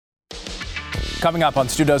Coming up on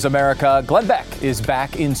Stu Does America, Glenn Beck is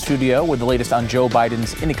back in studio with the latest on Joe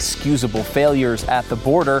Biden's inexcusable failures at the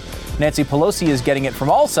border. Nancy Pelosi is getting it from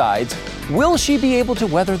all sides. Will she be able to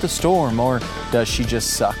weather the storm, or does she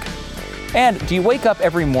just suck? And do you wake up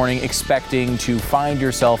every morning expecting to find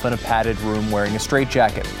yourself in a padded room wearing a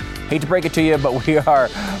straitjacket? Hate to break it to you, but we are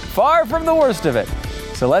far from the worst of it.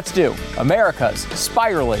 So let's do America's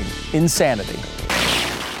spiraling insanity.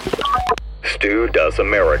 Stu Does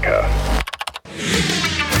America.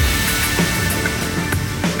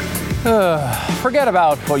 Forget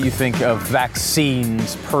about what you think of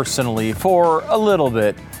vaccines personally for a little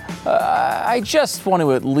bit. I just want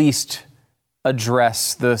to at least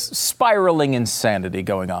address the spiraling insanity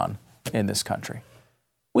going on in this country.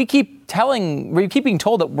 We keep being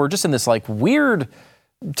told that we're just in this like weird,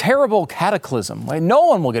 terrible cataclysm. Like, no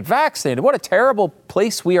one will get vaccinated. What a terrible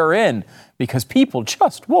place we are in because people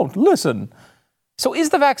just won't listen. So is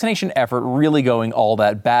the vaccination effort really going all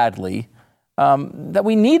that badly that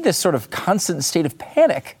we need this sort of constant state of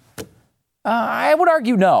panic? I would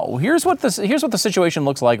argue no. Here's what the situation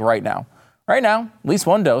looks like right now. Right now, at least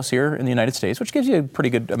one dose here in the United States, which gives you a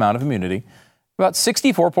pretty good amount of immunity. About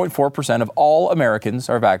 64.4% of all Americans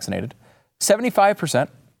are vaccinated, 75%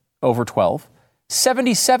 over 12,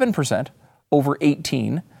 77% over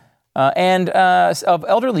 18, and of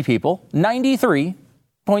elderly people, 93.6%.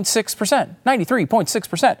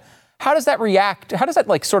 93.6%. How does that react? How does that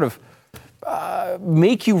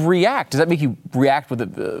make you react? Does that make you react with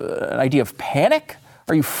an idea of panic?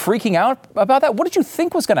 Are you freaking out about that? What did you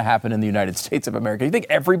think was going to happen in the United States of America? You think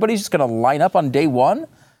everybody's just going to line up on day one?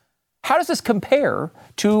 How does this compare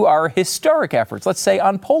to our historic efforts, let's say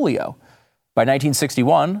on polio? By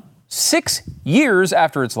 1961, 6 years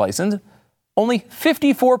after its license, only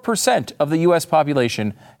 54% of the U.S.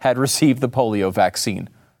 population had received the polio vaccine.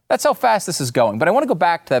 That's how fast this is going. But I want to go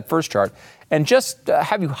back to that first chart and just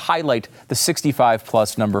have you highlight the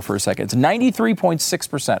 65-plus number for a second. It's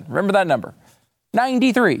 93.6%. Remember that number.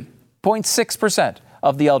 93.6%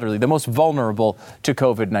 of the elderly, the most vulnerable to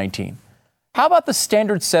COVID-19. How about the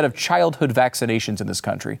standard set of childhood vaccinations in this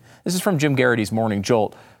country? This is from Jim Garrity's Morning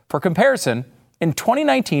Jolt. For comparison, in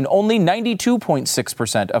 2019, only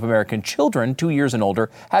 92.6% of American children 2 years and older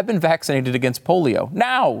have been vaccinated against polio.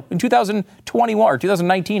 Now, in 2021 or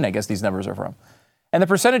 2019, I guess these numbers are from. And the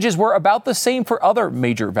percentages were about the same for other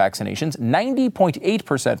major vaccinations.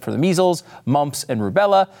 90.8% for the measles, mumps, and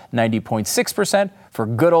rubella, 90.6% for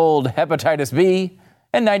good old hepatitis B,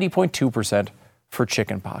 and 90.2% for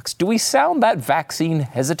chickenpox. Do we sound that vaccine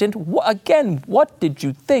hesitant? Again, what did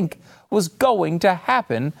you think was going to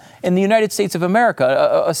happen in the United States of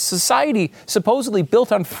America, a society supposedly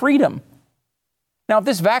built on freedom? Now, if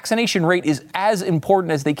this vaccination rate is as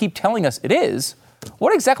important as they keep telling us it is,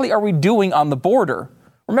 what exactly are we doing on the border?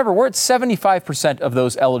 Remember, we're at 75% of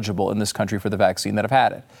those eligible in this country for the vaccine that have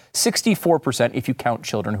had it. 64% if you count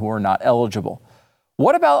children who are not eligible.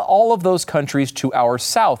 What about all of those countries to our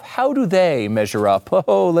south? How do they measure up?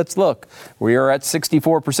 Oh, let's look. We are at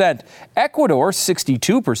 64%. Ecuador,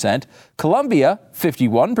 62%. Colombia,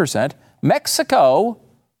 51%. Mexico,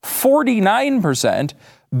 49%.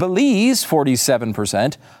 Belize,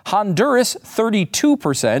 47%. Honduras,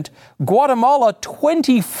 32%. Guatemala,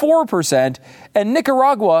 24%. And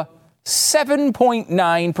Nicaragua,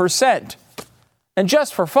 7.9%. And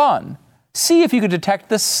just for fun, see if you could detect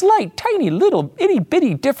the slight, tiny, little,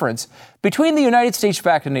 itty-bitty difference between the United States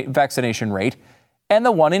vaccination rate and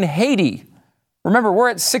the one in Haiti. Remember, we're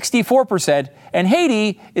at 64%, and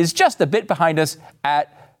Haiti is just a bit behind us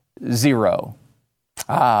at 0.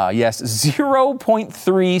 Yes,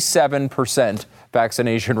 0.37%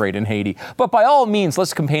 vaccination rate in Haiti. But by all means,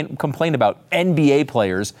 let's complain about NBA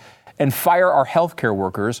players and fire our healthcare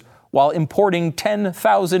workers while importing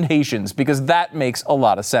 10,000 Haitians, because that makes a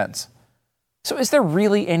lot of sense. So is there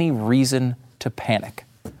really any reason to panic?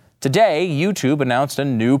 Today, YouTube announced a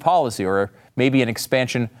new policy, or maybe an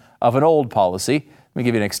expansion of an old policy. Let me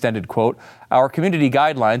give you an extended quote. Our community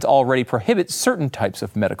guidelines already prohibit certain types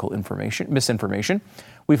of medical misinformation.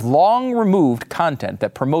 We've long removed content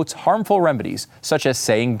that promotes harmful remedies, such as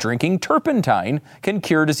saying drinking turpentine can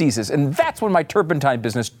cure diseases. And that's when my turpentine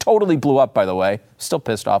business totally blew up, by the way. Still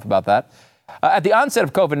pissed off about that. At the onset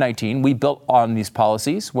of COVID-19, we built on these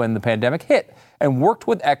policies when the pandemic hit and worked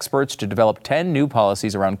with experts to develop 10 new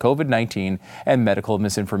policies around COVID-19 and medical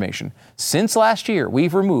misinformation. Since last year,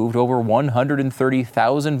 we've removed over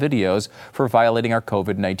 130,000 videos for violating our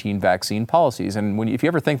COVID-19 vaccine policies. And if you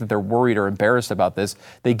ever think that they're worried or embarrassed about this,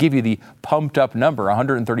 they give you the pumped up number,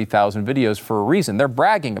 130,000 videos, for a reason. They're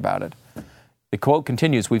bragging about it. The quote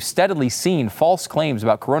continues, "We've steadily seen false claims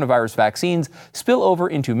about coronavirus vaccines spill over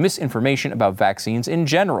into misinformation about vaccines in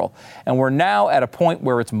general. And we're now at a point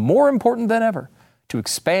where it's more important than ever to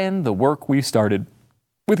expand the work we started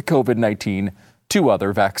with COVID-19 to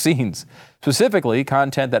other vaccines. Specifically,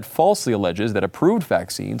 content that falsely alleges that approved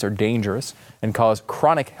vaccines are dangerous and cause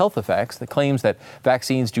chronic health effects, that claims that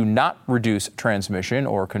vaccines do not reduce transmission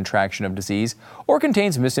or contraction of disease, or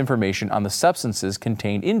contains misinformation on the substances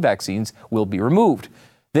contained in vaccines will be removed.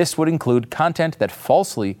 This would include content that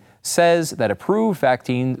falsely says that approved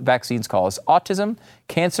vaccines cause autism,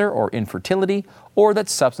 cancer, or infertility, or that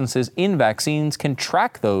substances in vaccines can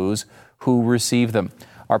track those who receive them.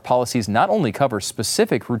 Our policies not only cover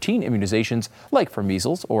specific routine immunizations like for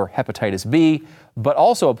measles or hepatitis B, but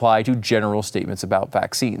also apply to general statements about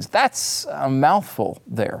vaccines." That's a mouthful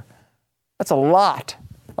there. That's a lot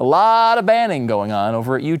of banning going on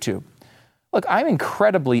over at YouTube. Look, I'm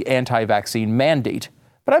incredibly anti-vaccine mandate,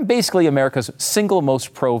 but I'm basically America's single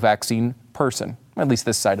most pro-vaccine person, at least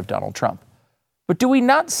this side of Donald Trump. But do we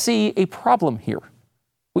not see a problem here?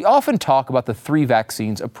 We often talk about the 3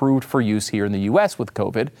 vaccines approved for use here in the U.S. with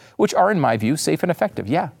COVID, which are, in my view, safe and effective.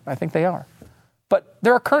 Yeah, I think they are. But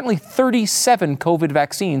there are currently 37 COVID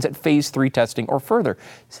vaccines at phase 3 testing or further.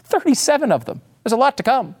 37 of them. There's a lot to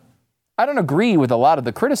come. I don't agree with a lot of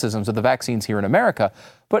the criticisms of the vaccines here in America,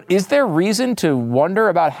 but is there reason to wonder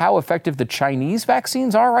about how effective the Chinese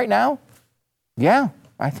vaccines are right now? Yeah,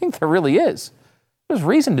 I think there really is. There's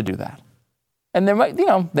reason to do that. And they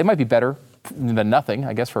might be better than nothing,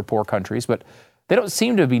 I guess, for poor countries, but they don't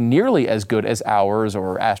seem to be nearly as good as ours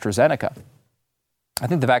or AstraZeneca. I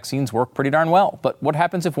think the vaccines work pretty darn well, but what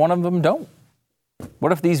happens if one of them don't?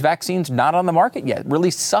 What if these vaccines not on the market yet really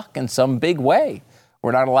suck in some big way?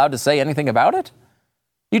 We're not allowed to say anything about it?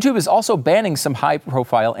 YouTube is also banning some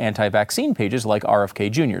high-profile anti-vaccine pages like RFK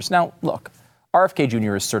Jr.'s. Now, look, RFK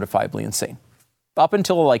Jr. is certifiably insane. Up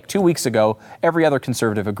until like 2 weeks ago, every other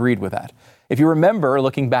conservative agreed with that. If you remember,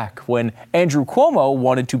 looking back, when Andrew Cuomo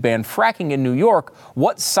wanted to ban fracking in New York,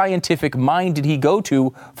 what scientific mind did he go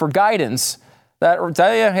to for guidance? Yeah,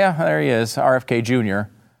 there he is, RFK Jr.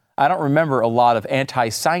 I don't remember a lot of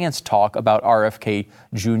anti-science talk about RFK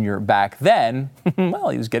Jr. back then. Well,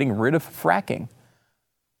 he was getting rid of fracking.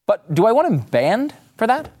 But do I want him banned for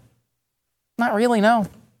that? Not really, no.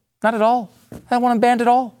 Not at all. I don't want him banned at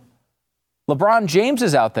all. LeBron James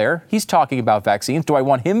is out there. He's talking about vaccines. Do I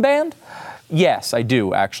want him banned? Yes, I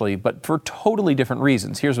do, actually, but for totally different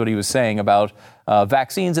reasons. Here's what he was saying about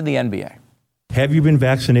vaccines in the NBA. Have you been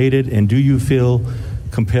vaccinated, and do you feel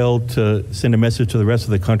compelled to send a message to the rest of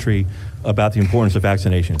the country about the importance of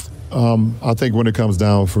vaccinations? I think when it comes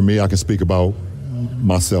down, for me, I can speak about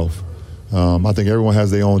myself. I think everyone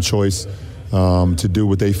has their own choice to do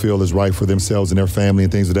what they feel is right for themselves and their family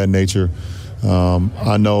and things of that nature.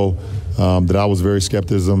 I know that I was very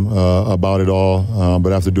skeptical about it all,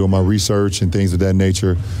 but after doing my research and things of that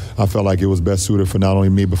nature, I felt like it was best suited for not only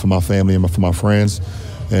me, but for my family and for my friends.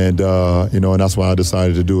 And, and that's why I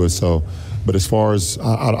decided to do it. So, but as far as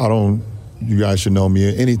I don't, you guys should know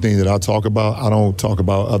me, anything that I talk about, I don't talk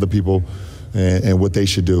about other people and what they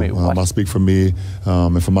should do. Wait, I speak for me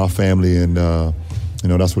and for my family, and,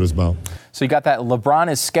 that's what it's about. So you got that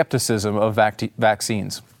LeBron is skepticism of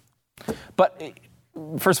vaccines. But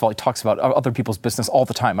first of all, he talks about other people's business all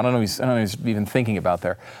the time. I don't know what he's even thinking about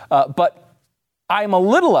there. But I'm a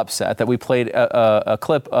little upset that we played a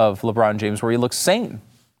clip of LeBron James where he looks sane.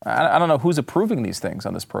 I don't know who's approving these things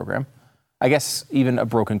on this program. I guess even a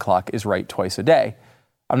broken clock is right twice a day.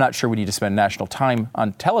 I'm not sure we need to spend national time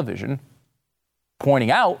on television pointing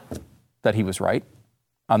out that he was right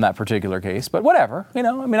on that particular case. But whatever,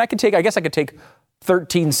 I guess I could take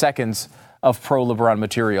 13 seconds of pro-LeBron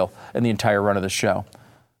material in the entire run of the show.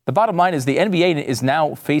 The bottom line is the NBA is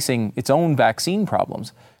now facing its own vaccine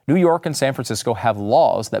problems. New York and San Francisco have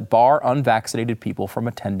laws that bar unvaccinated people from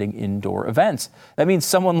attending indoor events. That means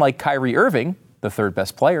someone like Kyrie Irving, the third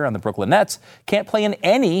best player on the Brooklyn Nets, can't play in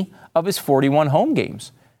any of his 41 home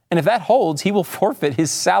games. And if that holds, he will forfeit his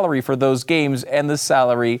salary for those games, and the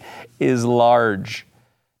salary is large.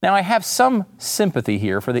 Now, I have some sympathy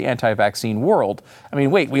here for the anti-vaccine world. I mean,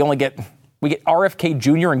 wait, we get RFK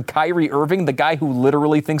Jr. and Kyrie Irving, the guy who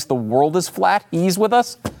literally thinks the world is flat. He's with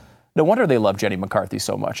us. No wonder they love Jenny McCarthy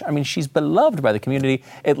so much. I mean, she's beloved by the community.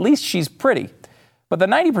 At least she's pretty. But the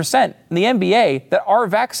 90% in the NBA that are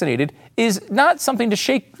vaccinated is not something to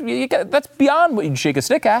shake. That's beyond what you'd shake a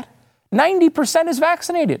stick at. 90% is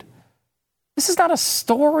vaccinated. This is not a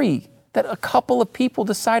story that a couple of people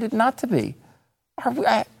decided not to be.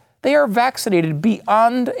 They are vaccinated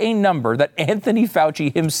beyond a number that Anthony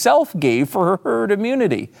Fauci himself gave for herd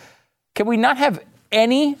immunity. Can we not have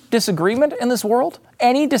any disagreement in this world?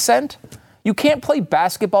 Any dissent? You can't play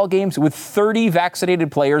basketball games with 30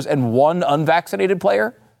 vaccinated players and 1 unvaccinated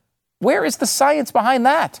player? Where is the science behind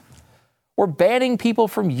that? We're banning people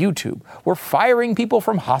from YouTube. We're firing people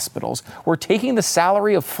from hospitals. We're taking the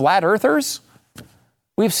salary of flat earthers.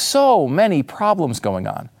 We have so many problems going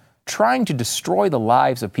on, trying to destroy the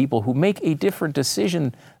lives of people who make a different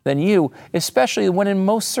decision than you, especially when in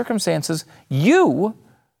most circumstances,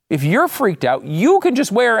 if you're freaked out, you can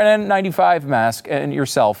just wear an N95 mask and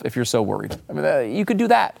yourself if you're so worried. I mean, you could do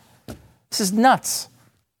that. This is nuts.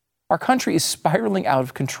 Our country is spiraling out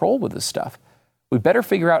of control with this stuff. We better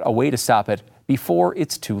figure out a way to stop it before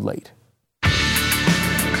it's too late.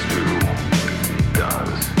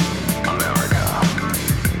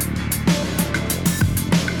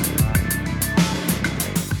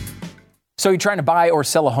 So you're trying to buy or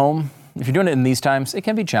sell a home? If you're doing it in these times, it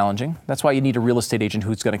can be challenging. That's why you need a real estate agent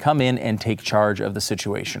who's going to come in and take charge of the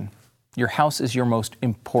situation. Your house is your most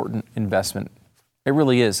important investment. It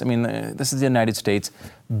really is. I mean, this is the United States.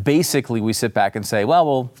 Basically, we sit back and say, well,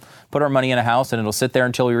 we'll put our money in a house and it'll sit there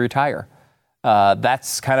until we retire.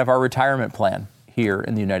 That's kind of our retirement plan here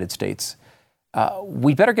in the United States.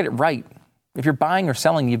 We better get it right. If you're buying or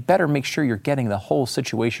selling, you better make sure you're getting the whole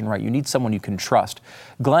situation right. You need someone you can trust.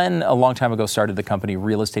 Glenn, a long time ago, started the company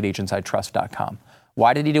realestateagentsitrust.com.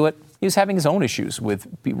 Why did he do it? He was having his own issues with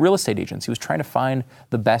real estate agents. He was trying to find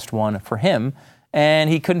the best one for him, and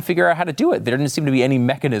he couldn't figure out how to do it. There didn't seem to be any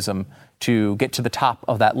mechanism to get to the top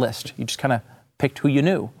of that list. You just kind of picked who you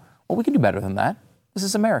knew. Well, we can do better than that. This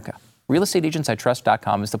is America.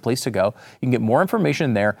 realestateagentsitrust.com is the place to go. You can get more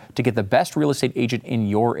information there to get the best real estate agent in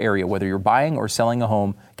your area, whether you're buying or selling a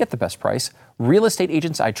home. Get the best price.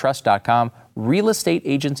 realestateagentsitrust.com.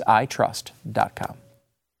 realestateagentsitrust.com.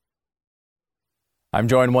 I'm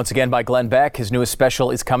joined once again by Glenn Beck. His newest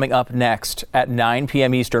special is coming up next at 9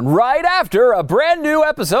 p.m. Eastern, right after a brand new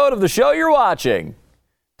episode of the show you're watching.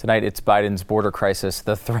 Tonight, it's Biden's border crisis,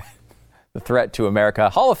 the threat to America.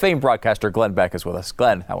 Hall of Fame broadcaster Glenn Beck is with us.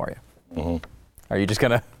 Glenn, how are you? Mm-hmm. Are you just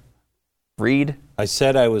going to read? I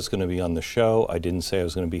said I was going to be on the show. I didn't say I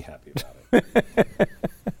was going to be happy about it.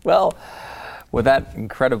 Well, with that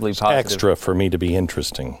incredibly positive... Extra for me to be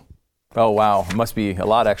interesting. Oh, wow. It must be a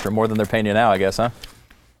lot extra, more than they're paying you now, I guess, huh?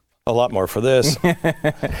 A lot more for this.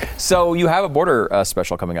 So you have a border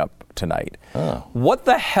special coming up tonight. Oh. What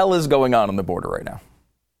the hell is going on the border right now?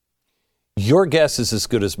 Your guess is as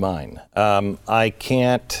good as mine. I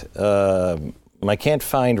can't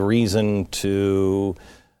find reason to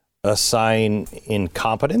assign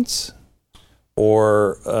incompetence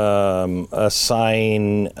or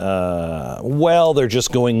assign, they're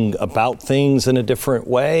just going about things in a different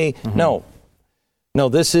way. Mm-hmm. No,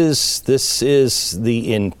 this is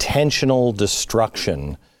the intentional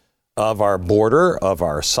destruction of our border, of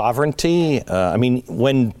our sovereignty.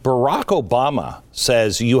 When Barack Obama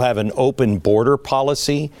says you have an open border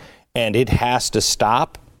policy and it has to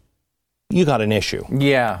stop, you got an issue.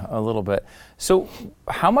 Yeah, a little bit. So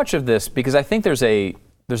how much of this, because I think there's an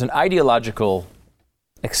ideological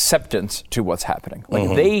acceptance to what's happening. Like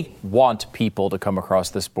mm-hmm. They want people to come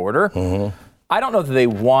across this border. Mm-hmm. I don't know that they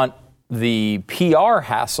want the PR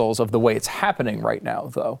hassles of the way it's happening right now,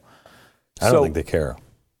 though. I don't think they care.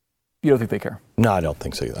 You don't think they care? No, I don't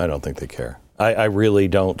think so. I don't think they care. I really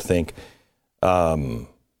don't think.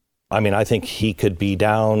 I think he could be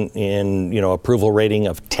down in, approval rating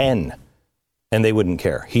of 10 and they wouldn't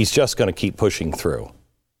care. He's just going to keep pushing through.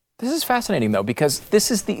 This is fascinating, though, because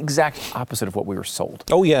this is the exact opposite of what we were sold.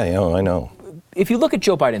 Oh, yeah, I know. If you look at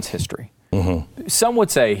Joe Biden's history, mm-hmm. some would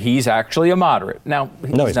say he's actually a moderate. Now,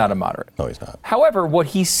 he's not a moderate. No, he's not. However, what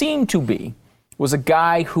he seemed to be was a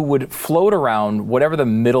guy who would float around whatever the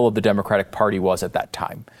middle of the Democratic Party was at that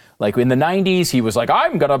time. Like in the 90s, he was like,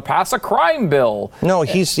 I'm going to pass a crime bill. No,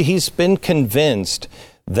 he's been convinced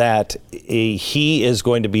that he is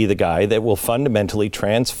going to be the guy that will fundamentally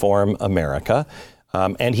transform America.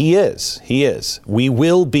 And he is. We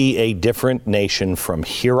will be a different nation from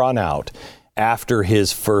here on out after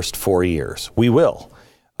his first 4 years. We will.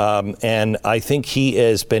 And I think he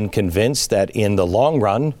has been convinced that in the long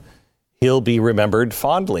run, he'll be remembered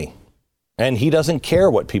fondly. And he doesn't care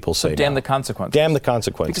what people say. Damn the consequences. Damn the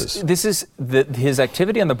consequences. Because this is his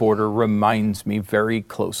activity on the border reminds me very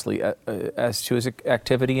closely as to his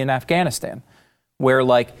activity in Afghanistan, where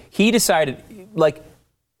he decided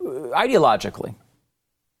ideologically,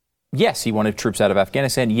 yes, he wanted troops out of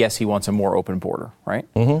Afghanistan. Yes, he wants a more open border,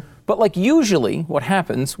 right? Mm-hmm. But usually what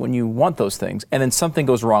happens when you want those things and then something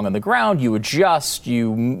goes wrong on the ground, you adjust,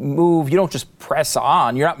 you move, you don't just press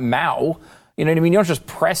on. You're not Mao. You know what I mean? You don't just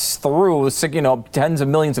press through, tens of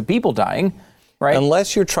millions of people dying, right?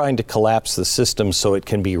 Unless you're trying to collapse the system so it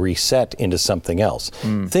can be reset into something else.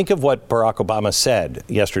 Think of what Barack Obama said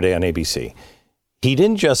yesterday on ABC. He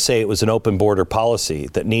didn't just say it was an open border policy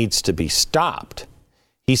that needs to be stopped.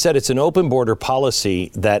 He said it's an open border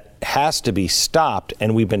policy that has to be stopped,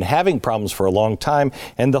 and we've been having problems for a long time,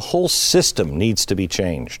 and the whole system needs to be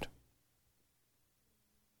changed.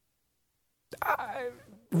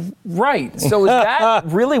 Right. So is that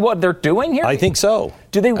really what they're doing here? I think so.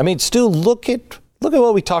 Do they? I mean, Stu, look at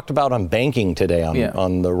what we talked about on banking today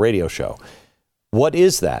on the radio show. What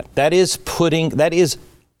is that? That is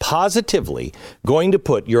positively going to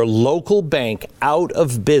put your local bank out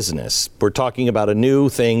of business. We're talking about a new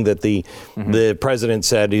thing that the president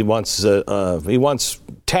said he wants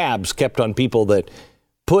tabs kept on people that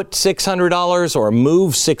put $600 or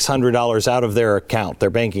move $600 out of their account, their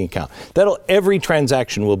banking account. Every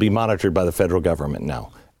transaction will be monitored by the federal government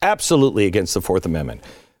now. Absolutely against the Fourth Amendment.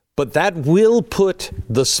 But that will put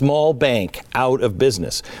the small bank out of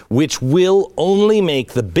business, which will only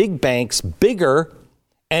make the big banks bigger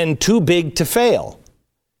and too big to fail.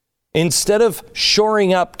 Instead of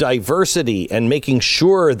shoring up diversity and making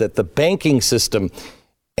sure that the banking system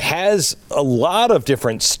has a lot of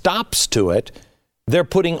different stops to it, they're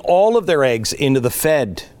putting all of their eggs into the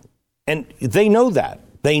Fed. And they know that.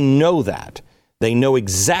 They know that. They know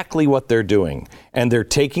exactly what they're doing. And they're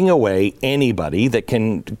taking away anybody that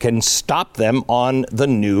can stop them on the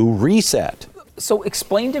new reset. So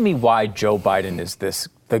explain to me why Joe Biden is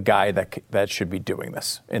the guy that should be doing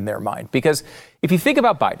this in their mind. Because if you think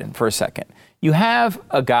about Biden for a second, you have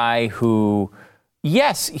a guy who,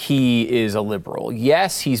 yes, he is a liberal.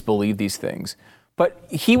 Yes, he's believed these things. But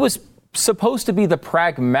he was supposed to be the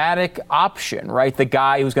pragmatic option, right? The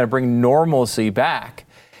guy who's going to bring normalcy back.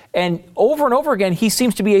 And over again, he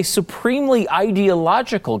seems to be a supremely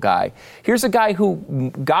ideological guy. Here's a guy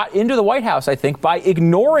who got into the White House, I think, by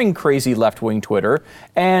ignoring crazy left-wing Twitter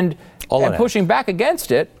and pushing back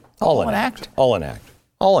against it. All an act.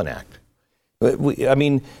 I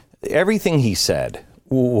mean, everything he said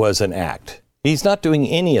was an act. He's not doing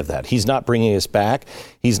any of that. He's not bringing us back.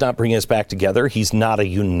 He's not bringing us back together. He's not a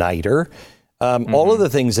uniter. All of the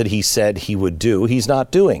things that he said he would do, he's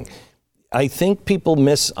not doing. I think people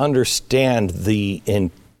misunderstand the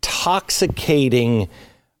intoxicating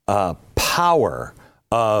power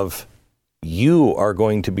of you are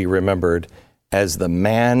going to be remembered as the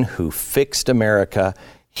man who fixed America,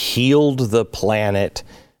 healed the planet,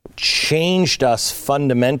 changed us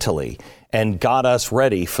fundamentally, and got us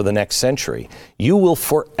ready for the next century. You will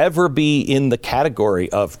forever be in the category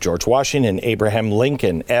of George Washington, Abraham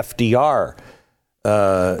Lincoln, FDR.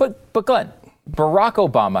 But Glenn, Barack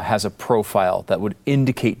Obama has a profile that would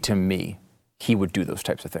indicate to me he would do those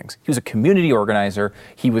types of things. He was a community organizer.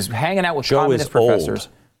 He was hanging out with communist professors.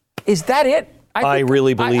 Is that it? I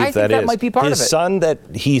really believe that might be part of it. His son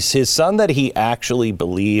that he actually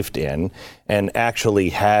believed in and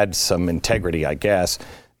actually had some integrity, I guess,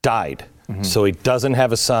 died. So he doesn't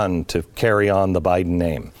have a son to carry on the Biden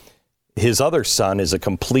name. His other son is a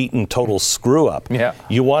complete and total screw up. Yeah.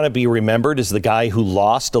 You want to be remembered as the guy who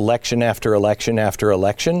lost election after election after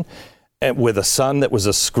election with a son that was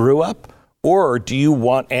a screw up? Or do you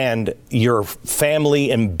want, and your family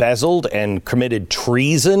embezzled and committed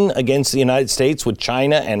treason against the United States with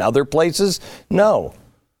China and other places? No.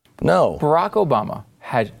 Barack Obama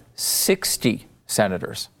had 60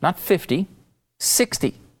 senators, not 50,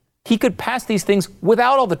 60. He could pass these things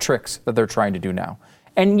without all the tricks that they're trying to do now.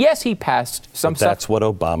 And yes, he passed some stuff. That's what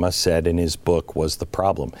Obama said in his book was the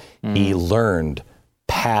problem. He learned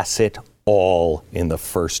pass it all in the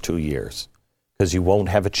first 2 years because you won't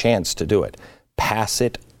have a chance to do it. Pass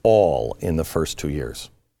it all in the first 2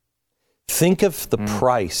 years. Think of the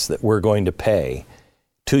price that we're going to pay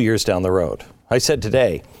 2 years down the road. I said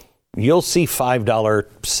today, you'll see $5,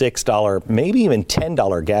 $6, maybe even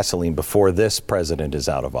 $10 gasoline before this president is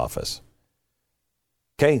out of office.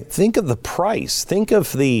 Okay, think of the price. Think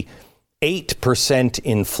of the 8%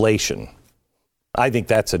 inflation. I think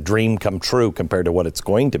that's a dream come true compared to what it's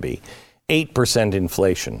going to be. 8%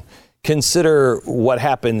 inflation. Consider what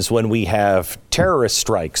happens when we have terrorist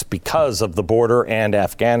strikes because of the border and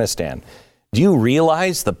Afghanistan. Do you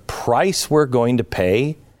realize the price we're going to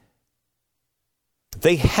pay?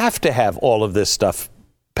 They have to have all of this stuff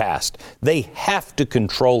passed. They have to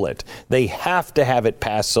control it. They have to have it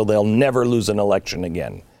passed so they'll never lose an election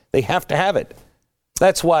again. They have to have it.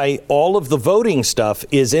 That's why all of the voting stuff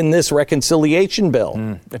is in this reconciliation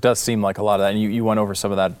bill. It does seem like a lot of that. And you went over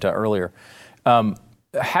some of that earlier.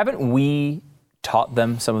 Haven't we taught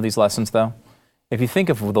them some of these lessons, though? if you think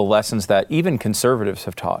of the lessons that even conservatives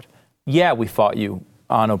have taught, yeah, we fought you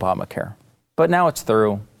on Obamacare, but now it's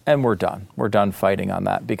through and we're done. We're done fighting on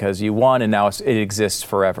that because you won and now it exists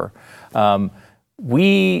forever.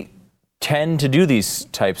 We tend to do these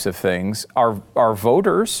types of things. Our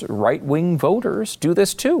voters, right-wing voters, do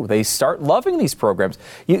this too. They start loving these programs.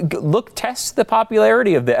 Test the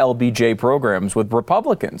popularity of the LBJ programs with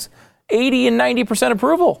Republicans. 80 and 90%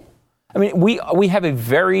 approval. I mean, we have a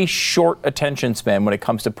very short attention span when it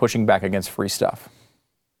comes to pushing back against free stuff.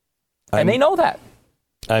 And they know that.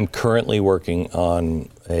 I'm currently working on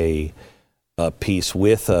a piece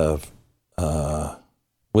with a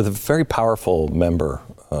very powerful member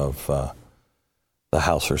of the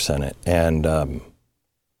House or Senate, and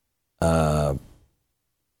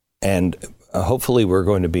hopefully we're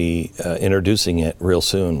going to be introducing it real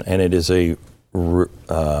soon. And it is a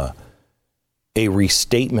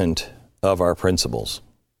restatement of our principles.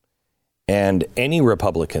 And any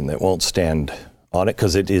Republican that won't stand on it,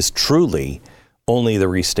 because it is truly only the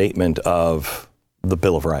restatement of the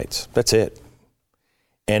Bill of Rights. That's it.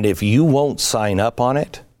 And if you won't sign up on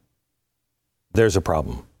it, there's a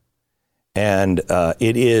problem. And there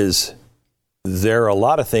are a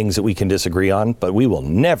lot of things that we can disagree on, but we will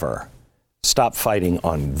never stop fighting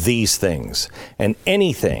on these things. And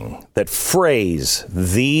anything that frays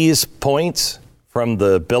these points from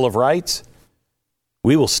the Bill of Rights,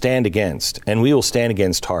 we will stand against, and we will stand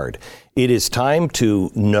against hard. It is time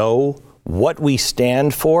to know what we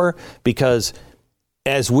stand for, because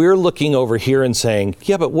as we're looking over here and saying,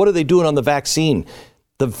 yeah, but what are they doing on the vaccine?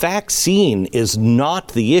 The vaccine is not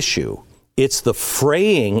the issue. It's the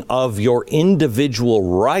fraying of your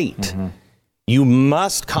individual right. Mm-hmm. You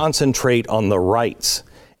must concentrate on the rights.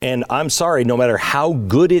 And I'm sorry, no matter how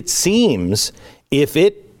good it seems, if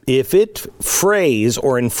it frays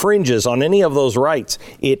or infringes on any of those rights,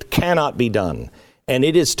 it cannot be done. And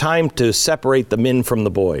it is time to separate the men from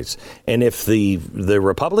the boys. And if the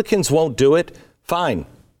Republicans won't do it, fine.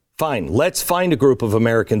 Let's find a group of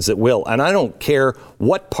Americans that will. And I don't care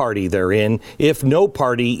what party they're in. If no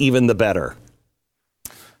party, even the better.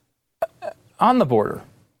 On the border,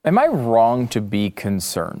 am I wrong to be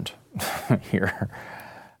concerned here?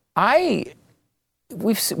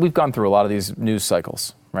 We've gone through a lot of these news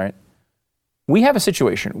cycles, right? We have a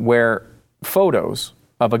situation where photos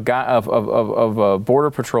of a guy of a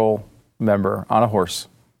Border Patrol member on a horse,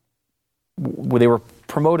 where they were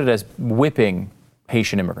promoted as whipping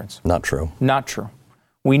Haitian immigrants. Not true. Not true.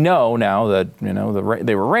 We know now that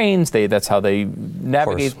they were reins. That's how they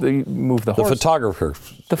navigate. They move the horse. The photographer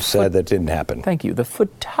said that didn't happen. Thank you. The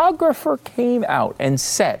photographer came out and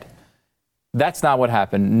said, "That's not what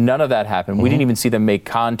happened. None of that happened. Mm-hmm. We didn't even see them make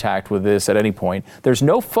contact with this at any point. There's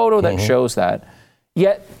no photo that shows that."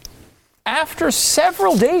 Yet, after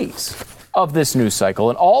several days of this news cycle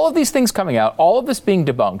and all of these things coming out, all of this being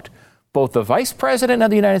debunked, both the Vice President of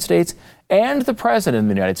the United States and the President of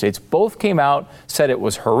the United States both came out, said it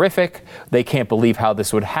was horrific. They can't believe how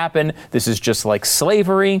this would happen. This is just like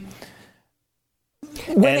slavery.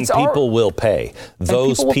 And people will pay.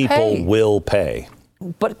 Those people will pay.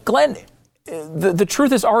 But Glenn, the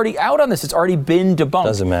truth is already out on this. It's already been debunked.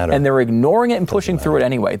 Doesn't matter. And they're ignoring it and pushing through it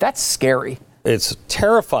anyway. That's scary. It's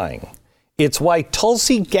terrifying. It's why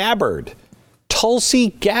Tulsi Gabbard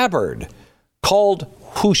called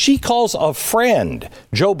who she calls a friend,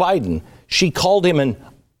 Joe Biden, she called him an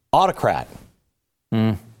autocrat.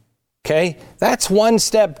 Okay? That's one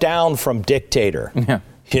step down from dictator. Yeah.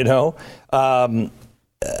 You know?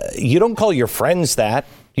 You don't call your friends that.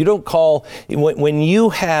 You don't call... When you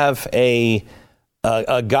have a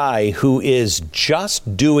guy who is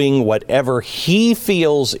just doing whatever he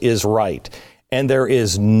feels is right, and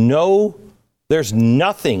there's nothing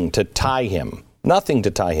to tie him. Nothing to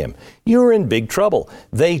tie him. You're in big trouble.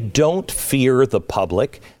 They don't fear the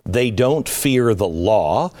public. They don't fear the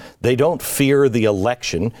law. They don't fear the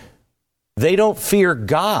election. They don't fear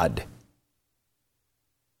God.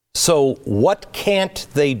 So what can't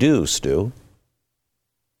they do, Stu?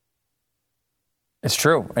 It's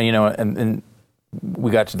true. And, and we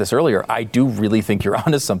got to this earlier. I do really think you're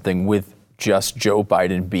onto something with just Joe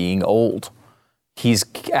Biden being old. He's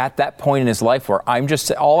at that point in his life where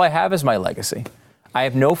all I have is my legacy. I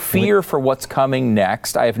have no fear for what's coming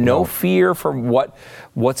next. I have no fear for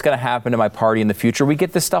what's going to happen to my party in the future. We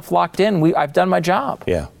get this stuff locked in. I've done my job.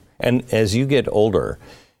 Yeah. And as you get older,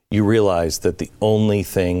 you realize that the only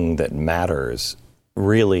thing that matters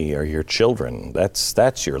really are your children.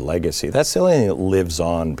 That's your legacy. That's the only thing that lives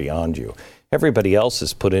on beyond you. Everybody else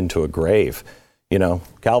is put into a grave.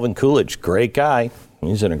 Calvin Coolidge, great guy.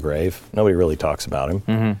 He's in a grave. Nobody really talks about him.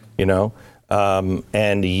 Mm-hmm.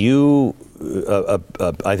 and you,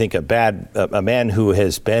 I think a man who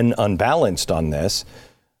has been unbalanced on this,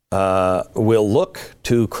 will look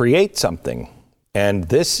to create something. And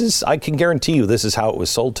this is, I can guarantee you, this is how it was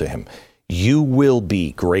sold to him. You will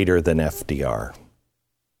be greater than FDR.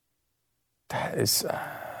 That is,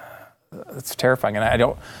 it's terrifying. And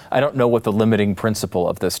I don't know what the limiting principle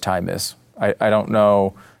of this time is. I don't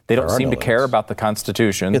know. They don't seem to care about the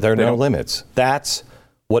Constitution. Yeah, there are no limits. That's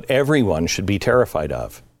what everyone should be terrified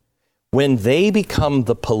of. When they become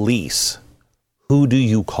the police, who do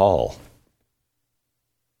you call?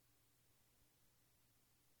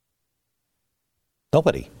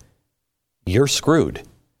 Nobody. You're screwed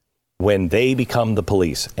when they become the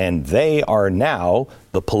police. And they are now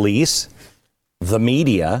the police, the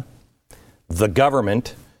media, the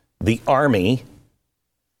government, the army,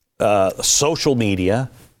 social media,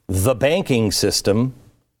 the banking system.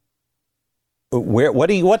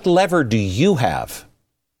 What lever do you have?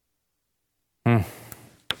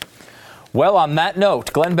 Well, on that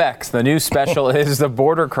note, Glenn Beck's the new special is the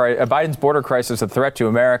Biden's border crisis, a threat to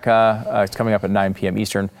America. It's coming up at 9 p.m.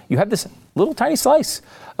 Eastern. You have this little tiny slice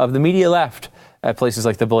of the media left at places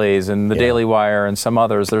like The Blaze and The Daily Wire and some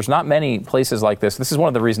others. There's not many places like this. This is one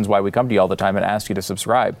of the reasons why we come to you all the time and ask you to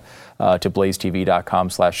subscribe to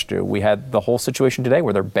blazetv.com/Stu. We had the whole situation today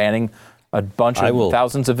where they're banning a bunch of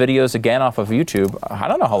thousands of videos again off of YouTube. I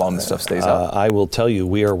don't know how long this stuff stays up. I will tell you,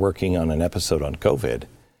 we are working on an episode on COVID.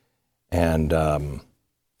 And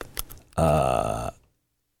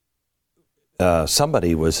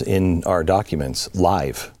somebody was in our documents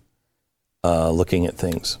live looking at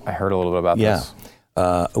things. I heard a little bit about this.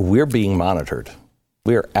 We're being monitored.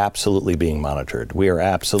 We are absolutely being monitored. We are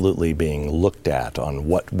absolutely being looked at on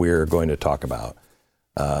what we're going to talk about.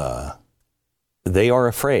 They are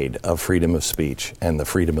afraid of freedom of speech and the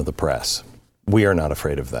freedom of the press. We are not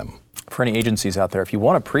afraid of them. For any agencies out there, if you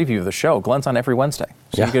want a preview of the show, Glenn's on every Wednesday.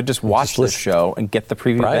 So you could just watch this show and get the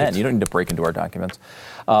preview then. You don't need to break into our documents.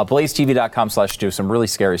 BlazeTV.com/Stu. Some really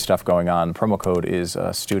scary stuff going on. Promo code is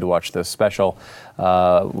Stu to watch this special.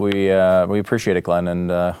 We appreciate it, Glenn,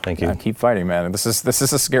 and thank you. Keep fighting, man. This is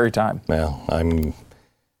a scary time. Well,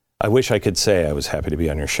 I wish I could say I was happy to be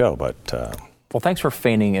on your show, but well, thanks for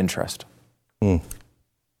feigning interest.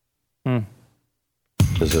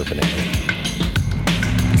 Deserve it.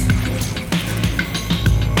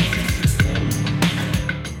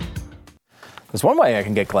 There's one way I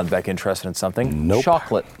can get Glenn Beck interested in something. Nope.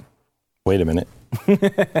 Chocolate. Wait a minute.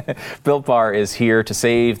 Built Bar is here to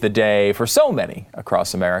save the day for so many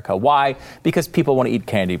across America. Why? Because people want to eat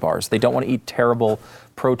candy bars. They don't want to eat terrible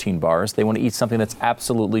protein bars. They want to eat something that's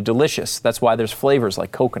absolutely delicious. That's why there's flavors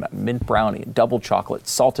like coconut, mint brownie, double chocolate,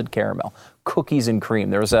 salted caramel, cookies and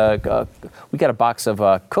cream. We got a box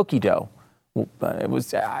of cookie dough.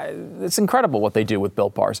 It's incredible what they do with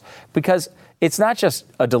Built Bars, because it's not just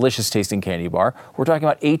a delicious tasting candy bar. We're talking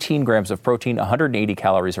about 18 grams of protein, 180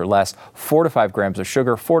 calories or less, 4 to 5 grams of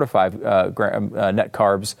sugar, 4 to 5 net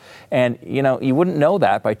carbs. And, you wouldn't know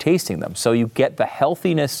that by tasting them. So you get the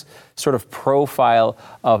healthiness sort of profile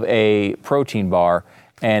of a protein bar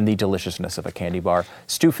and the deliciousness of a candy bar.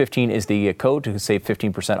 Stu15 is the code to save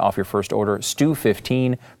 15% off your first order.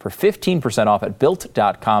 Stu15 for 15% off at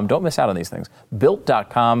Built.com. Don't miss out on these things.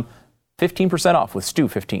 Built.com, 15% off with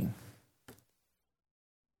Stu15.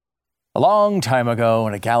 A long time ago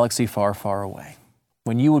in a galaxy far, far away,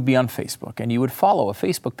 when you would be on Facebook and you would follow a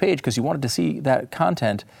Facebook page because you wanted to see that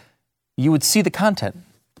content, you would see the content.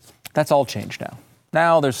 That's all changed now.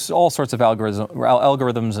 Now there's all sorts of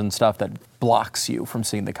algorithms and stuff that blocks you from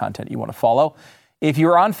seeing the content you want to follow. If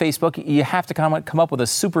you're on Facebook, you have to come up with a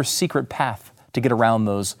super secret path to get around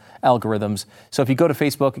those algorithms. So if you go to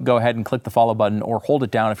Facebook, go ahead and click the follow button or hold it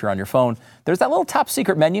down if you're on your phone. There's that little top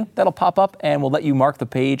secret menu that'll pop up and will let you mark the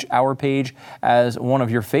page, our page, as one of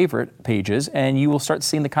your favorite pages, and you will start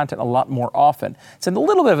seeing the content a lot more often. It's a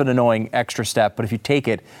little bit of an annoying extra step, but if you take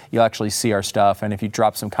it, you'll actually see our stuff. And if you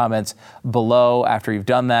drop some comments below after you've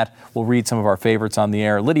done that, we'll read some of our favorites on the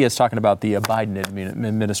air. Lydia's talking about the Biden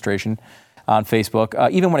administration on Facebook.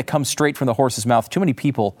 Even when it comes straight from the horse's mouth, too many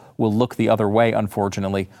people will look the other way,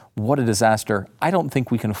 unfortunately. What a disaster. I don't think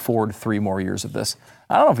we can afford 3 more years of this.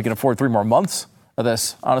 I don't know if we can afford 3 more months of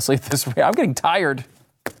this, honestly. I'm getting tired.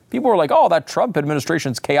 People are like, oh, that Trump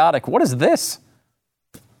administration's chaotic. What is this?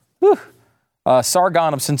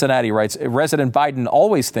 Sargon of Cincinnati writes, President Biden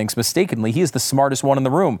always thinks mistakenly he is the smartest one in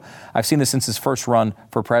the room. I've seen this since his first run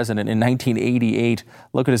for president in 1988.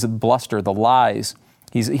 Look at his bluster, the lies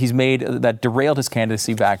he's made that derailed his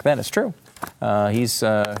candidacy back then. It's true. He's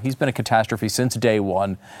been a catastrophe since day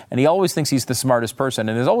one, and he always thinks he's the smartest person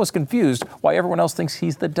and is always confused why everyone else thinks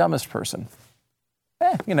he's the dumbest person.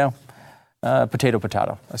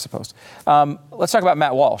 Potato, I suppose. Let's talk about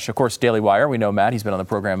Matt Walsh. Of course, Daily Wire. We know Matt. He's been on the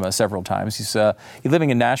program several times. He's living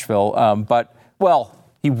in Nashville,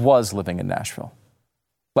 he was living in Nashville.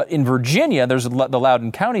 But in Virginia, there's the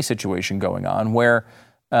Loudoun County situation going on where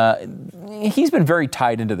he's been very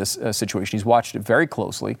tied into this situation. He's watched it very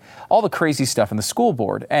closely, all the crazy stuff in the school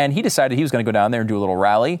board. And he decided he was going to go down there and do a little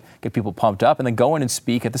rally, get people pumped up, and then go in and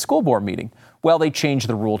speak at the school board meeting. Well, they changed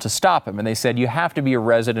the rule to stop him. And they said, you have to be a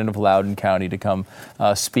resident of Loudoun County to come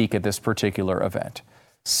speak at this particular event.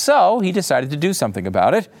 So he decided to do something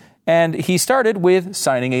about it. And he started with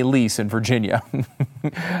signing a lease in Virginia.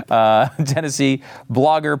 Tennessee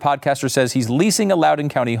blogger, podcaster says he's leasing a Loudoun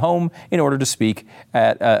County home in order to speak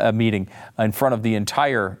at a meeting in front of the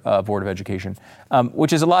entire Board of Education,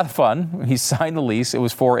 which is a lot of fun. He signed the lease. It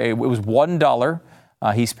was $1.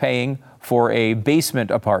 He's paying for a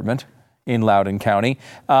basement apartment in Loudoun County.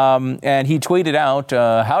 And he tweeted out,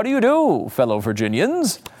 how do you do, fellow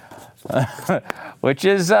Virginians? Which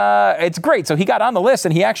is, it's great. So he got on the list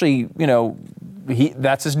and he actually,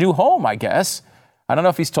 that's his new home, I guess. I don't know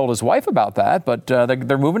if he's told his wife about that, but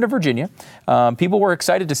they're moving to Virginia. People were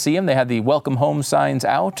excited to see him. They had the welcome home signs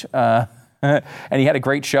out, and he had a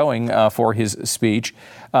great showing for his speech,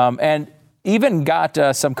 and even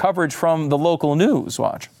got some coverage from the local news.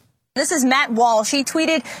 Watch. This is Matt Walsh. He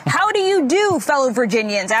tweeted, how do you do, fellow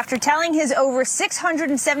Virginians, after telling his over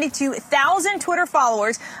 672,000 Twitter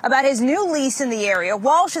followers about his new lease in the area.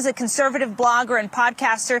 Walsh is a conservative blogger and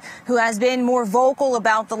podcaster who has been more vocal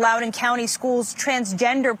about the Loudoun County Schools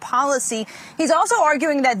transgender policy. He's also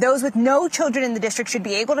arguing that those with no children in the district should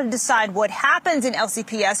be able to decide what happens in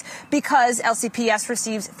LCPS because LCPS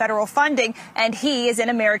receives federal funding and he is an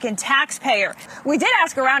American taxpayer. We did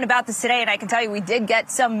ask around about this today, and I can tell you we did get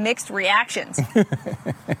some mixed reactions.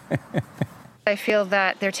 I feel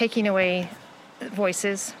that they're taking away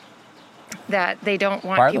voices, that they don't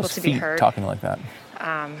want people to be heard. Talking like that?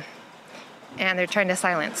 And they're trying to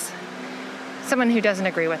silence someone who doesn't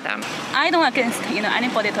agree with them. I don't against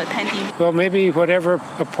anybody to attend. Well, maybe whatever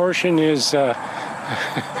a portion is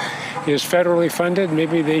federally funded,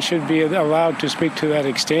 maybe they should be allowed to speak to that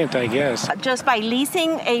extent, I guess. Just by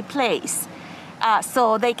leasing a place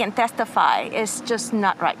so they can testify is just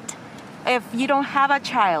not right. If you don't have a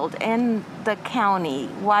child in the county,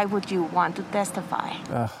 why would you want to testify?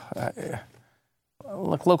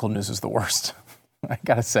 Look, local news is the worst. I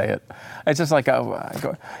gotta say it. It's just like,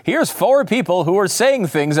 here's 4 people who are saying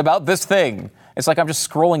things about this thing. It's like I'm just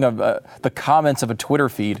scrolling the comments of a Twitter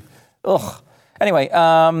feed. Ugh. Anyway,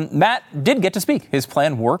 Matt did get to speak. His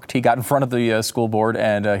plan worked. He got in front of the school board,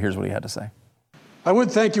 and here's what he had to say. I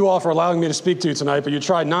would thank you all for allowing me to speak to you tonight, but you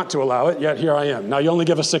tried not to allow it, yet here I am. Now, you only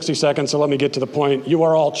give us 60 seconds, so let me get to the point. You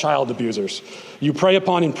are all child abusers. You prey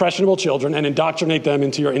upon impressionable children and indoctrinate them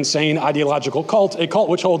into your insane ideological cult, a cult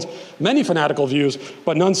which holds many fanatical views,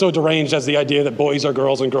 but none so deranged as the idea that boys are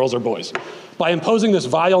girls and girls are boys. By imposing this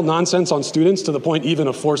vile nonsense on students to the point even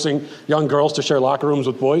of forcing young girls to share locker rooms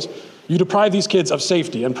with boys, you deprive these kids of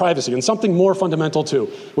safety and privacy and something more fundamental too,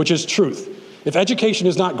 which is truth. If education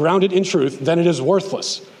is not grounded in truth, then it is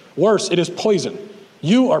worthless. Worse, it is poison.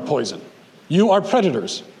 You are poison. You are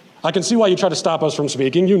predators. I can see why you try to stop us from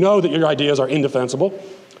speaking. You know that your ideas are indefensible.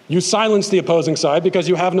 You silence the opposing side because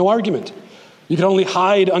you have no argument. You can only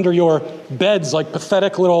hide under your beds like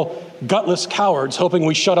pathetic little gutless cowards hoping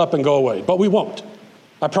we shut up and go away. But we won't.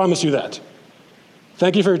 I promise you that.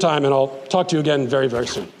 Thank you for your time, and I'll talk to you again very, very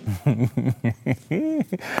soon.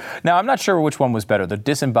 Now, I'm not sure which one was better, the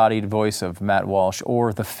disembodied voice of Matt Walsh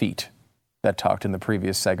or the feet that talked in the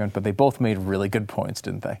previous segment, but they both made really good points,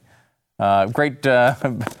 didn't they? Great.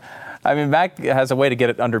 Matt has a way to get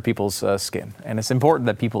it under people's skin, and it's important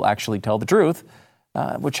that people actually tell the truth,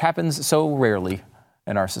 which happens so rarely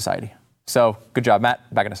in our society. So, good job,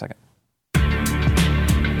 Matt. Back in a second.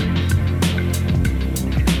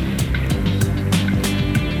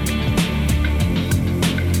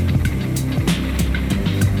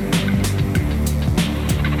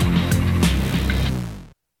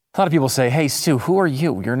 A lot of people say, hey, Stu, who are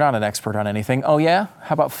you? You're not an expert on anything. Oh, yeah?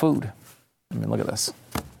 How about food? I mean, look at this.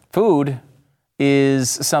 Food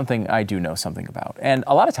is something I do know something about. And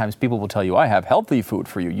a lot of times people will tell you, I have healthy food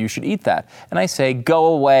for you. You should eat that. And I say, go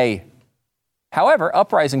away. However,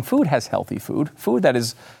 Uprising Food has healthy food that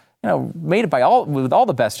is made with all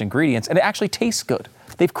the best ingredients, and it actually tastes good.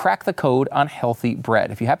 They've cracked the code on healthy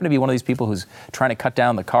bread. If you happen to be one of these people who's trying to cut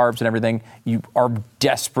down the carbs and everything, you are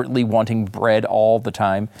desperately wanting bread all the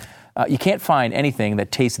time, You can't find anything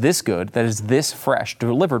that tastes this good, that is this fresh,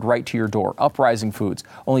 delivered right to your door. Uprising Foods.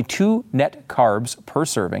 Only 2 net carbs per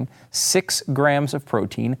serving, 6 grams of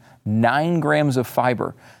protein, 9 grams of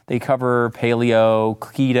fiber. They cover paleo,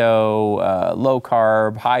 keto, low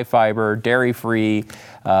carb, high fiber, dairy-free,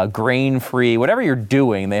 grain-free, whatever you're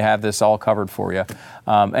doing, they have this all covered for you.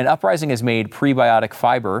 And Uprising has made prebiotic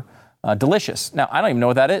fiber delicious. Now, I don't even know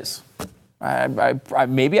what that is.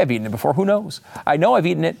 Maybe I've eaten it before. Who knows? I know I've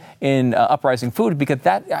eaten it in Uprising Food because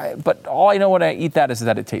but all I know when I eat that is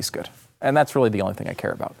that it tastes good. And that's really the only thing I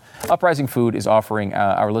care about. Uprising Food is offering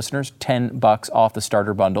our listeners $10 off the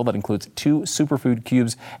starter bundle that includes 2 superfood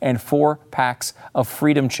cubes and 4 packs of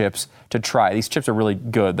Freedom chips to try. These chips are really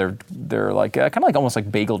good. They're like kind of like almost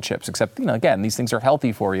like bagel chips, except again, these things are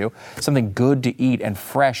healthy for you. Something good to eat and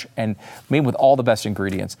fresh and made with all the best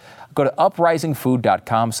ingredients. Go to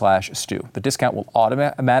uprisingfood.com/stew. The discount will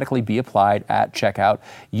automatically be applied at checkout.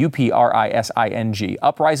 UPRISING.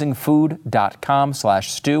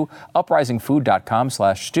 Uprisingfood.com/stew.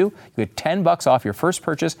 Uprisingfood.com/stew. You get $10 off your first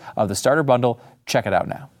purchase of the starter bundle. Check it out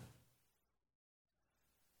now.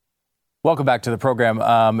 Welcome back to the program.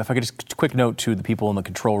 If I could just quick note to the people in the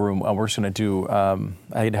control room, we're just going to do, I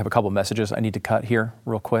need to have a couple of messages I need to cut here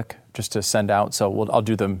real quick just to send out. So I'll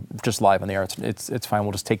do them just live on the air. It's fine.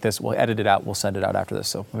 We'll just take this, we'll edit it out, we'll send it out after this.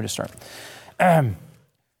 So let me just start.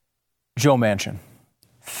 Joe Manchin,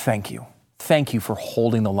 thank you. Thank you for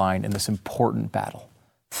holding the line in this important battle.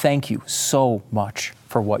 Thank you so much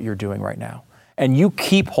for what you're doing right now. And you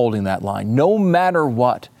keep holding that line no matter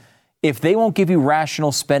what. If they won't give you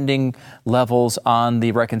rational spending levels on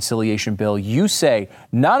the reconciliation bill, you say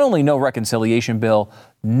not only no reconciliation bill,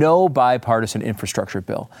 no bipartisan infrastructure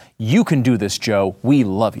bill. You can do this, Joe. We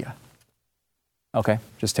love you. Okay,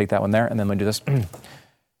 just take that one there, and then let me do this.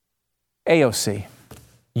 AOC,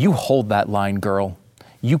 you hold that line, girl.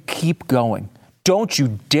 You keep going. Don't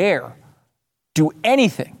you dare do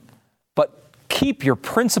anything but keep your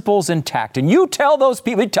principles intact. And you tell those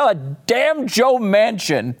people, you tell a damn Joe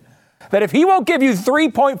Manchin that if he won't give you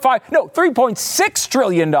 $3.6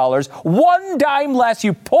 trillion, one dime less,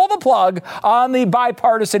 you pull the plug on the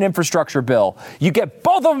bipartisan infrastructure bill. You get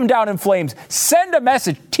both of them down in flames. Send a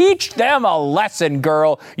message. Teach them a lesson,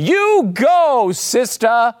 girl. You go,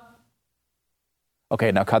 sister.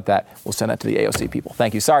 Okay, now cut that. We'll send that to the AOC people.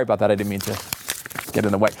 Thank you. Sorry about that. I didn't mean to get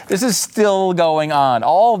in the way. This is still going on.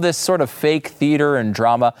 All this sort of fake theater and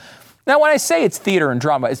drama. Now, when I say it's theater and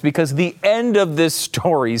drama, it's because the end of this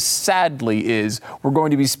story, sadly, is we're going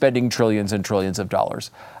to be spending trillions and trillions of dollars.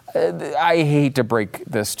 I hate to break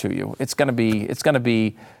this to you. It's going to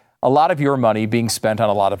be a lot of your money being spent on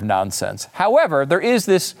a lot of nonsense. However, there is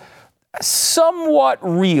this somewhat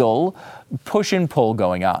real push and pull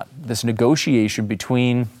going on, this negotiation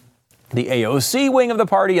between the AOC wing of the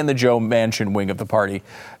party and the Joe Manchin wing of the party.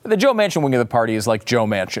 The Joe Manchin wing of the party is like Joe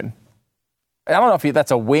Manchin. I don't know if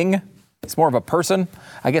that's a wing. It's more of a person.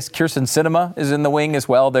 I guess Kyrsten Sinema is in the wing as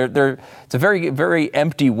well. It's a very, very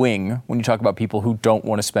empty wing when you talk about people who don't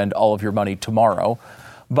want to spend all of your money tomorrow.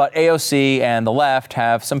 But AOC and the left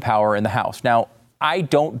have some power in the House. Now, I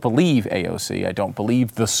don't believe AOC. I don't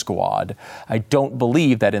believe the squad. I don't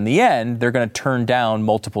believe that in the end, they're going to turn down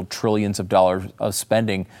multiple trillions of dollars of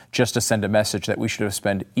spending just to send a message that we should have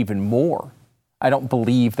spent even more. I don't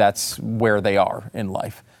believe that's where they are in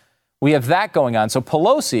life. We have that going on. So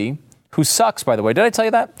Pelosi, who sucks, by the way, did I tell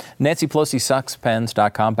you that? Nancy Pelosi sucks,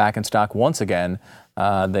 pens.com, back in stock once again.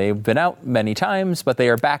 They've been out many times, but they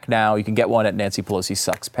are back now. You can get one at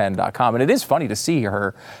nancypelosisuckspen.com. And it is funny to see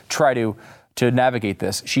her try to navigate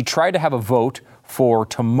this. She tried to have a vote for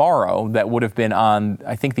tomorrow that would have been on,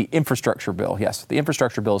 I think, the infrastructure bill. Yes, the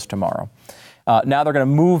infrastructure bill is tomorrow. Now they're going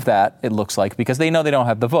to move that, it looks like, because they know they don't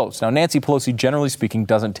have the votes. Now, Nancy Pelosi, generally speaking,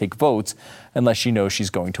 doesn't take votes unless she knows she's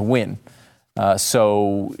going to win.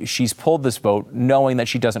 So she's pulled this vote knowing that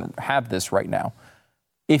she doesn't have this right now.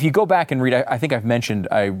 If you go back and read, I think I've mentioned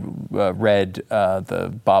I read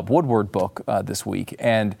the Bob Woodward book this week.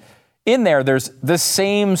 And in there's the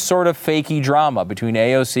same sort of fakey drama between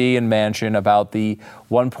AOC and Manchin about the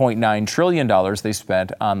 $1.9 trillion they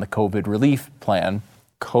spent on the COVID relief plan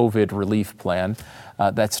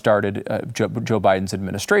that started Joe Biden's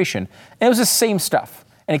administration. And it was the same stuff.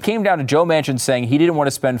 And it came down to Joe Manchin saying he didn't want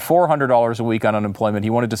to spend $400 a week on unemployment. He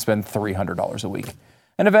wanted to spend $300 a week.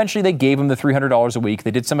 And eventually they gave him the $300 a week.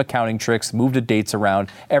 They did some accounting tricks, moved the dates around.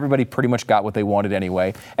 Everybody pretty much got what they wanted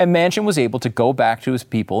anyway. And Manchin was able to go back to his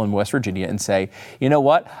people in West Virginia and say, you know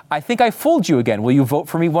what? I think I fooled you again. Will you vote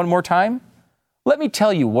for me one more time? Let me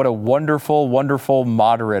tell you what a wonderful, wonderful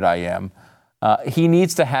moderate I am. He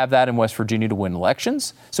needs to have that in West Virginia to win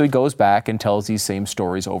elections, so he goes back and tells these same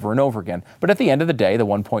stories over and over again. But at the end of the day, the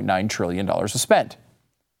 $1.9 trillion is spent.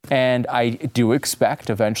 And I do expect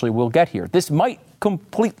eventually we'll get here. This might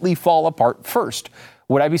completely fall apart first.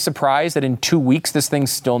 Would I be surprised that in 2 weeks this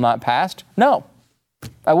thing's still not passed? No,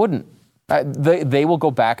 I wouldn't. They will go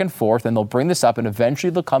back and forth, and they'll bring this up, and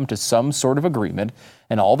eventually they'll come to some sort of agreement,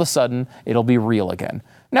 and all of a sudden it'll be real again.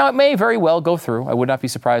 Now, it may very well go through. I would not be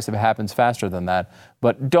surprised if it happens faster than that,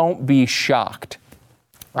 but don't be shocked.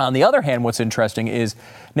 On the other hand, what's interesting is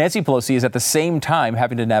Nancy Pelosi is at the same time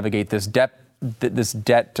having to navigate this debt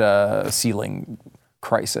ceiling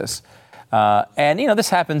crisis. And, this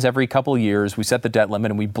happens every couple of years. We set the debt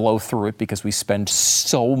limit and we blow through it because we spend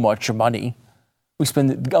so much money. We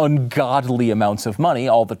spend ungodly amounts of money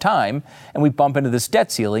all the time, and we bump into this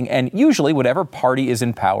debt ceiling, and usually whatever party is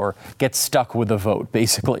in power gets stuck with the vote,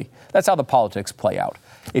 basically. That's how the politics play out.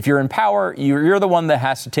 If you're in power, you're the one that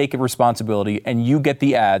has to take a responsibility, and you get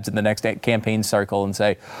the ads in the next campaign cycle and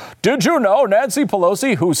say, did you know Nancy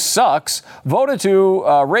Pelosi, who sucks, voted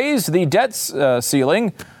to raise the debt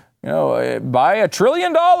ceiling by $1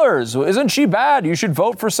 trillion? Isn't she bad? You should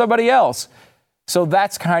vote for somebody else. So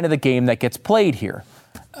that's kind of the game that gets played here.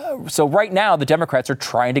 So right now, the Democrats are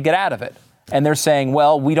trying to get out of it. And they're saying,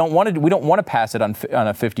 well, we don't want to pass it on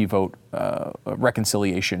a 50-vote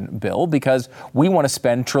reconciliation bill because we want to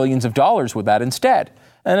spend trillions of dollars with that instead.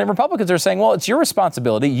 And the Republicans are saying, well, it's your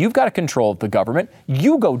responsibility. You've got control of the government.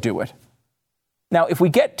 You go do it. Now, if we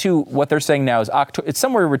get to what they're saying now is it's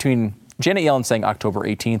somewhere between Janet Yellen saying October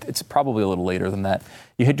 18th. It's probably a little later than that.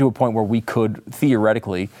 You hit to a point where we could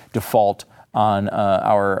theoretically default on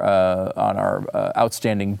our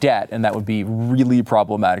outstanding debt, and that would be really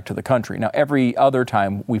problematic to the country. Now, every other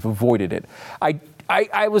time we've avoided it.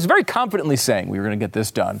 I was very confidently saying we were going to get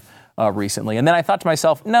this done recently, and then I thought to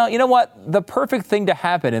myself, no, you know what? The perfect thing to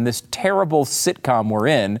happen in this terrible sitcom we're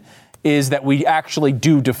in is that we actually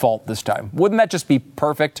do default this time. Wouldn't that just be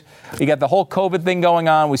perfect? You got the whole COVID thing going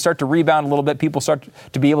on. We start to rebound a little bit. People start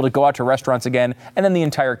to be able to go out to restaurants again, and then the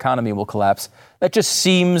entire economy will collapse. That just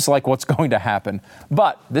seems like what's going to happen.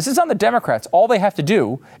 But this is on the Democrats. All they have to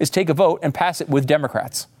do is take a vote and pass it with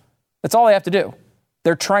Democrats. That's all they have to do.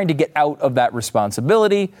 They're trying to get out of that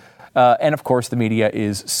responsibility. And, of course, the media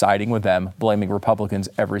is siding with them, blaming Republicans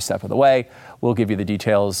every step of the way. We'll give you the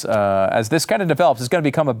details as this kind of develops. It's going to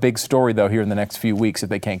become a big story, though, here in the next few weeks if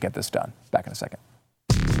they can't get this done. Back in a second.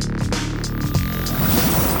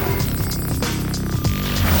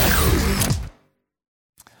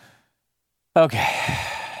 Okay,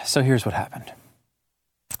 so here's what happened.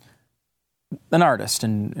 An artist,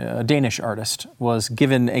 a Danish artist, was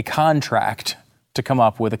given a contract to come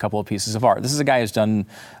up with a couple of pieces of art. This is a guy who's done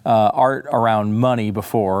art around money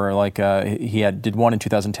before. Like he did one in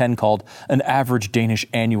 2010 called An Average Danish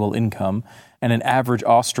Annual Income and An Average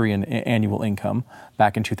Austrian Annual Income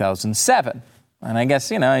back in 2007. And I guess,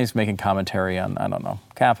 he's making commentary on, I don't know,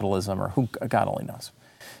 capitalism or who God only knows.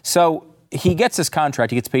 So he gets this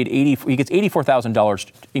contract. He gets paid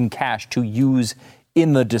 $84,000 in cash to use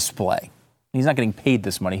in the display. He's not getting paid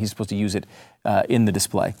this money. He's supposed to use it in the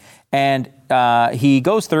display. And he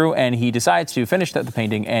goes through and he decides to finish the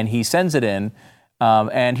painting and he sends it in.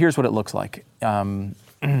 And here's what it looks like.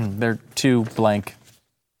 They're two blank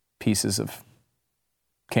pieces of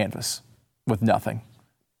canvas with nothing.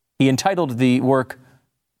 He entitled the work,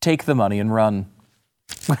 Take the Money and Run.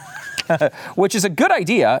 Which is a good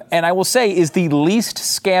idea, and I will say is the least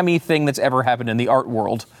scammy thing that's ever happened in the art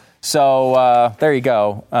world. So there you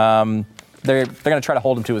go. They're going to try to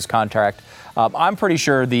hold him to his contract. I'm pretty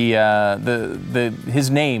sure his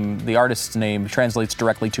name, the artist's name, translates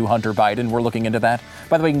directly to Hunter Biden. We're looking into that.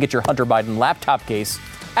 By the way, you can get your Hunter Biden laptop case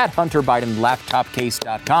at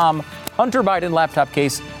HunterBidenLaptopCase.com.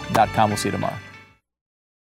 HunterBidenLaptopCase.com. We'll see you tomorrow.